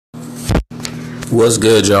What's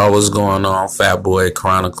good, y'all? What's going on? Fat Boy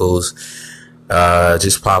Chronicles.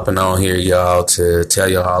 Just popping on here, y'all, to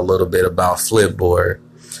tell y'all a little bit about Flipboard.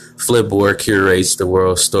 Flipboard curates the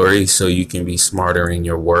world story so you can be smarter in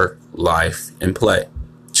your work, life, and play.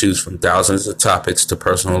 Choose from thousands of topics to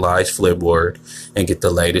personalize Flipboard and get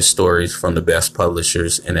the latest stories from the best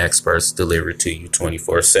publishers and experts delivered to you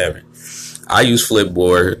 24/7. I use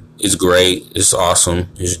Flipboard. It's great. It's awesome.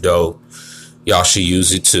 It's dope. Y'all should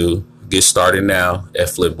use it too. Get started now at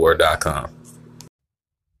flipboard.com.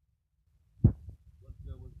 What's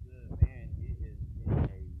good, man? It has been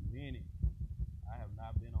a minute. I have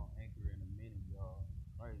not been on Anchor in a minute, y'all.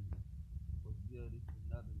 Crazy. What's good? This is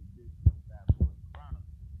another edition of Fat Boy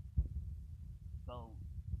Chronicles. So,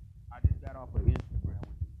 I just got off of Instagram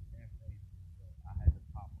with this and Facebook, but I had to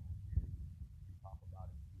pop on here and talk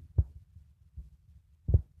about it too.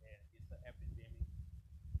 And it's an epidemic.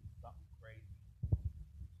 It's something crazy.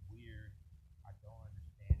 It's weird. I don't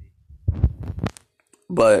understand it.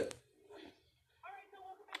 But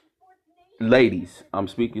ladies, I'm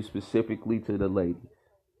speaking specifically to the ladies.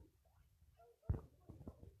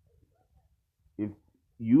 If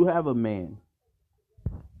you have a man,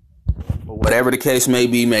 or whatever the case may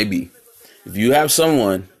be, if you have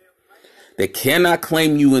someone that cannot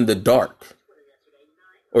claim you in the dark,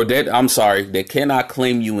 or that cannot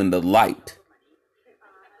claim you in the light,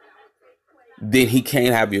 then he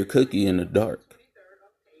can't have your cookie in the dark.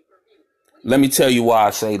 Let me tell you why I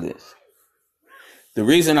say this. The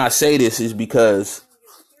reason I say this is because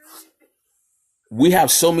we have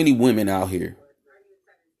so many women out here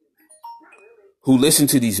who listen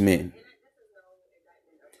to these men,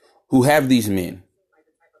 who have these men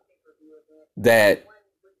that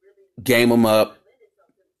game them up,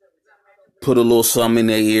 put a little something in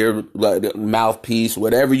their ear, like mouthpiece,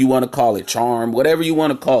 whatever you want to call it, charm, whatever you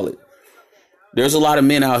want to call it. There's a lot of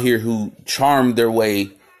men out here who charm their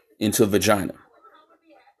way into vagina.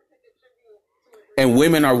 And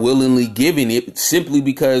women are willingly giving it simply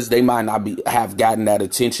because they might not have gotten that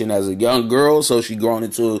attention as a young girl, so she grown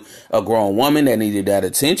into a grown woman that needed that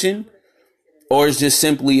attention. Or it's just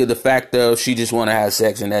simply the fact of she just want to have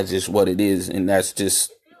sex and that's just what it is, and that's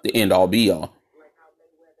just the end all be all.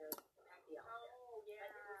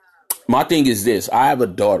 My thing is this. I have a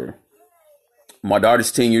daughter. My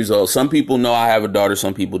daughter's 10 years old. Some people know I have a daughter,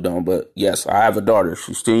 some people don't. But yes, I have a daughter.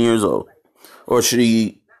 She's 10 years old. Or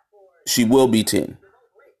she will be 10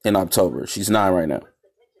 in October. She's 9 right now.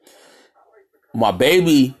 My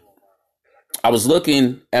baby, I was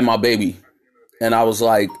looking at my baby and I was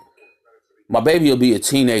like, my baby will be a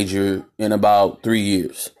teenager in about 3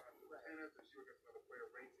 years.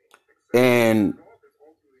 And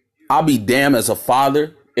I'll be damned as a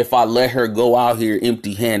father if I let her go out here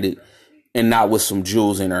empty-handed and not with some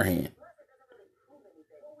jewels in her hand.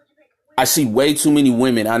 I see way too many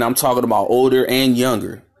women, and I'm talking about older and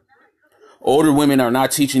younger. Older women are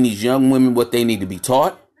not teaching these young women what they need to be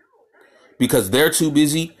taught because they're too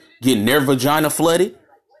busy getting their vagina flooded.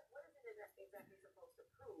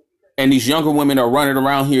 And these younger women are running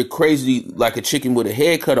around here crazy like a chicken with a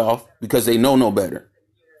head cut off because they know no better.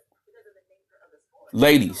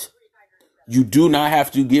 Ladies, you do not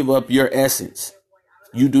have to give up your essence.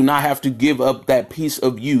 You do not have to give up that piece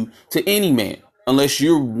of you to any man unless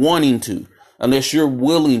you're wanting to, unless you're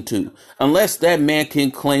willing to, unless that man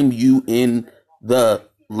can claim you in the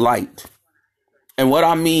light. And what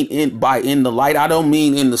I mean by in the light, I don't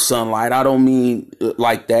mean in the sunlight. I don't mean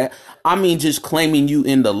like that. I mean just claiming you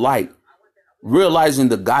in the light, realizing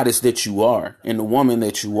the goddess that you are and the woman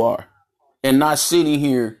that you are, and not sitting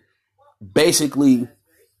here basically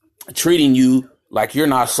treating you like you're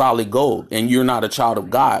not solid gold and you're not a child of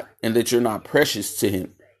God and that you're not precious to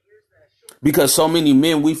him. Because so many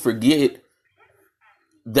men, we forget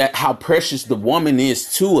that how precious the woman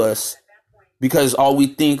is to us because all we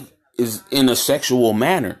think is in a sexual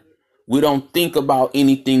manner. We don't think about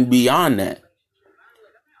anything beyond that.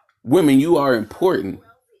 Women, you are important.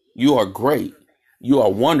 You are great. You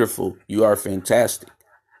are wonderful. You are fantastic.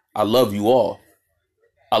 I love you all.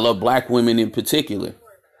 I love black women in particular,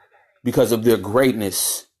 because of their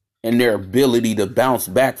greatness and their ability to bounce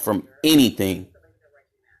back from anything.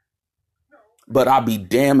 But I'll be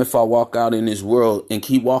damned if I walk out in this world and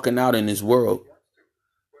keep walking out in this world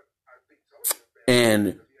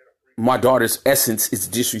and my daughter's essence is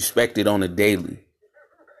disrespected on a daily.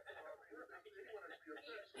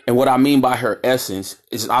 And what I mean by her essence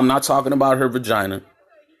is I'm not talking about her vagina.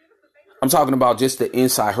 I'm talking about just the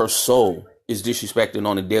inside, her soul. Is disrespected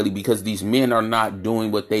on a daily because these men are not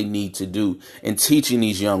doing what they need to do and teaching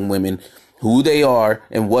these young women who they are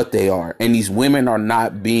and what they are. And these women are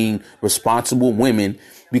not being responsible women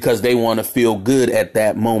because they want to feel good at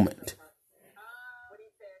that moment.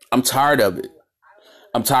 I'm tired of it.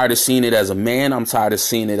 I'm tired of seeing it as a man. I'm tired of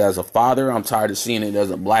seeing it as a father. I'm tired of seeing it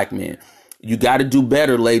as a black man. You got to do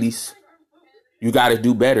better, ladies. You got to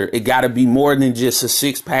do better. It got to be more than just a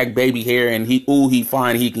 6-pack baby hair and he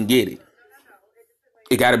fine, he can get it.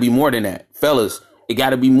 It got to be more than that. Fellas, it got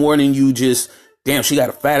to be more than you just, damn, she got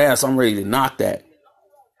a fat ass, I'm ready to knock that.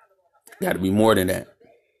 Got to be more than that.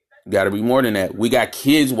 Got to be more than that. We got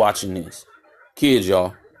kids watching this. Kids,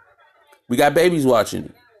 y'all. We got babies watching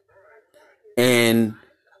it. And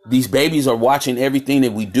these babies are watching everything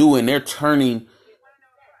that we do, and they're turning,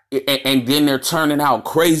 and then they're turning out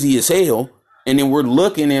crazy as hell. And then we're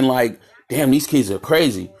looking and like, damn, these kids are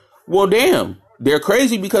crazy. Well, damn, they're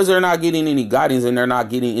crazy because they're not getting any guidance and they're not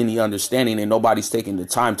getting any understanding, and nobody's taking the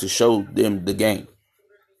time to show them the game.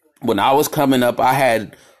 When I was coming up, I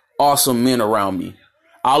had awesome men around me.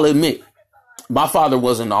 I'll admit, my father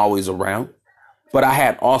wasn't always around, but I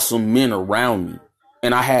had awesome men around me.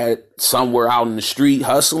 And I had some were out in the street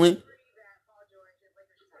hustling.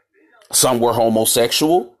 Some were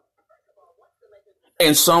homosexual.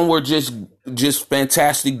 And some were just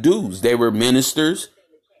fantastic dudes. They were ministers,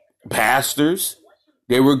 pastors.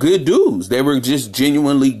 They were good dudes. They were just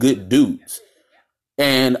genuinely good dudes.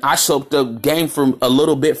 And I soaked up game from a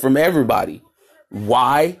little bit from everybody.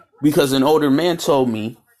 Why? Because an older man told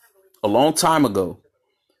me a long time ago,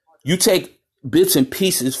 you take bits and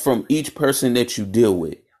pieces from each person that you deal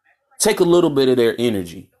with. Take a little bit of their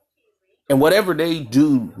energy. And whatever they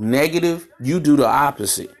do negative, you do the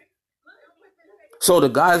opposite. So the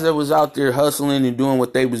guys that was out there hustling and doing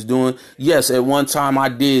what they was doing, yes, at one time I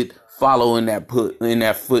did follow in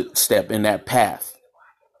that footstep, in that path.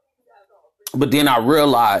 But then I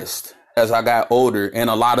realized as I got older,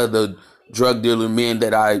 and a lot of the drug dealer men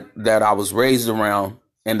that I was raised around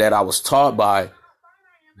and that I was taught by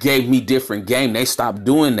gave me different game. They stopped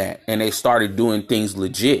doing that and they started doing things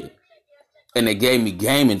legit. And they gave me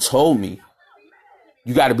game and told me,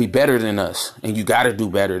 you got to be better than us and you got to do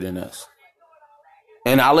better than us.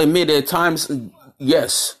 And I'll admit at times,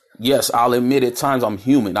 yes, I'll admit at times I'm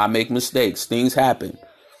human. I make mistakes. Things happen.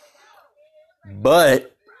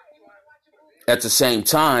 But at the same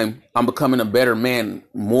time, I'm becoming a better man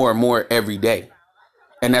more and more every day.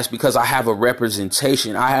 And that's because I have a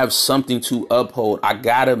representation. I have something to uphold. I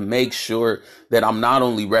got to make sure that I'm not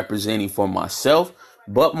only representing for myself,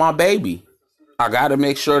 but my baby. I got to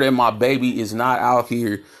make sure that my baby is not out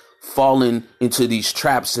here falling into these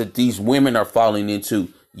traps that these women are falling into,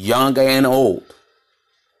 young and old.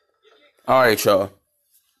 All right, y'all.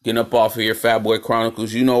 Getting up off of here, Fat Boy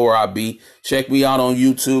Chronicles. You know where I be. Check me out on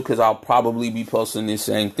YouTube because I'll probably be posting this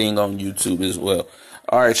same thing on YouTube as well.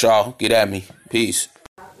 All right, y'all. Get at me. Peace.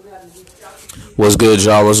 What's good,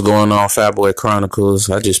 y'all? What's going on, Fat Boy Chronicles?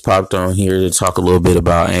 I just popped on here to talk a little bit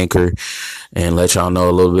about Anchor and let y'all know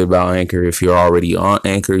a little bit about Anchor. If you're already on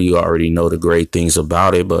Anchor, you already know the great things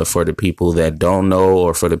about it. But for the people that don't know,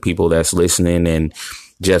 or for the people that's listening and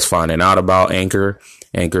just finding out about Anchor,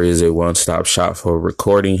 Anchor is a one-stop shop for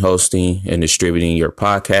recording, hosting, and distributing your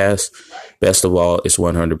podcast. Best of all, it's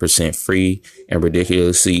 100% free and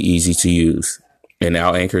ridiculously easy to use. And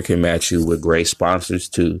now Anchor can match you with great sponsors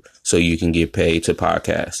too, so you can get paid to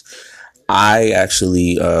podcast. I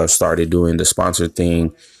actually started doing the sponsor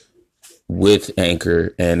thing with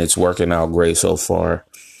Anchor, and it's working out great so far.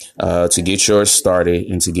 To get yours started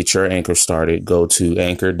and to get your Anchor started, go to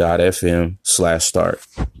anchor.fm/start.